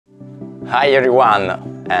Hi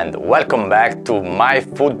everyone and welcome back to My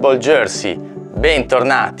Football Jersey.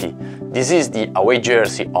 Bentornati! This is the away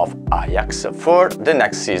jersey of Ajax for the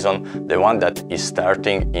next season, the one that is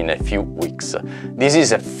starting in a few weeks. This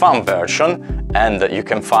is a fun version and you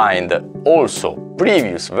can find also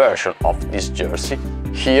previous version of this jersey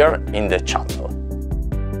here in the channel.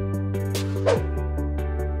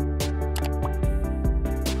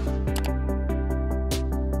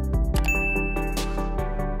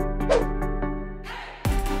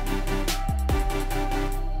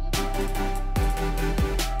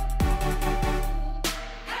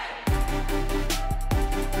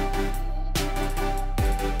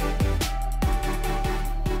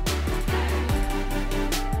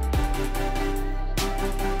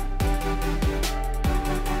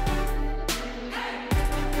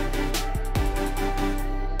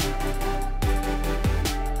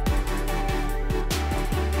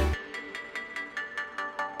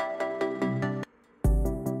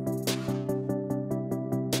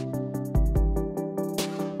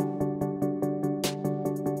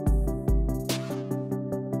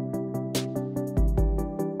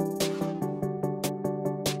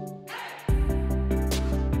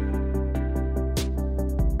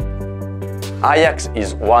 Ajax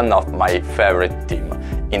is one of my favorite teams.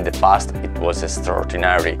 In the past it was an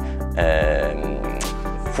extraordinary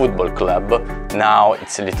football club. Now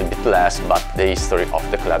it's a little bit less, but the history of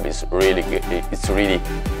the club is really good. It's really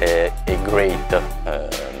a great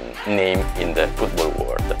name in the football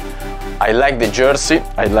world. I like the jersey,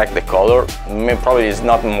 I like the color. Probably it's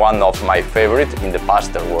not one of my favorite. In the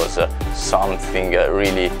past there was something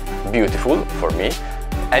really beautiful for me.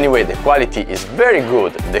 Anyway, the quality is very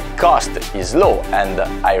good, the cost is low, and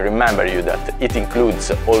I remember you that it includes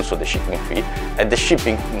also the shipping fee, and the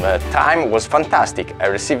shipping time was fantastic. I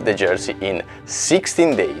received the jersey in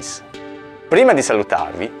 16 days. Prima di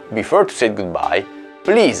salutarvi, before to say goodbye,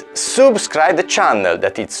 please subscribe the channel,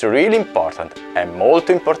 that it's really important, è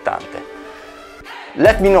molto importante.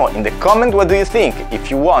 Let me know in the comment what do you think, if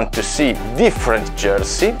you want to see different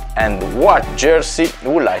jersey and what jersey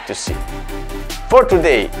you would like to see. For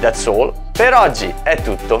today that's all, per oggi è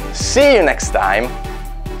tutto, see you next time,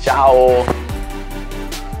 ciao!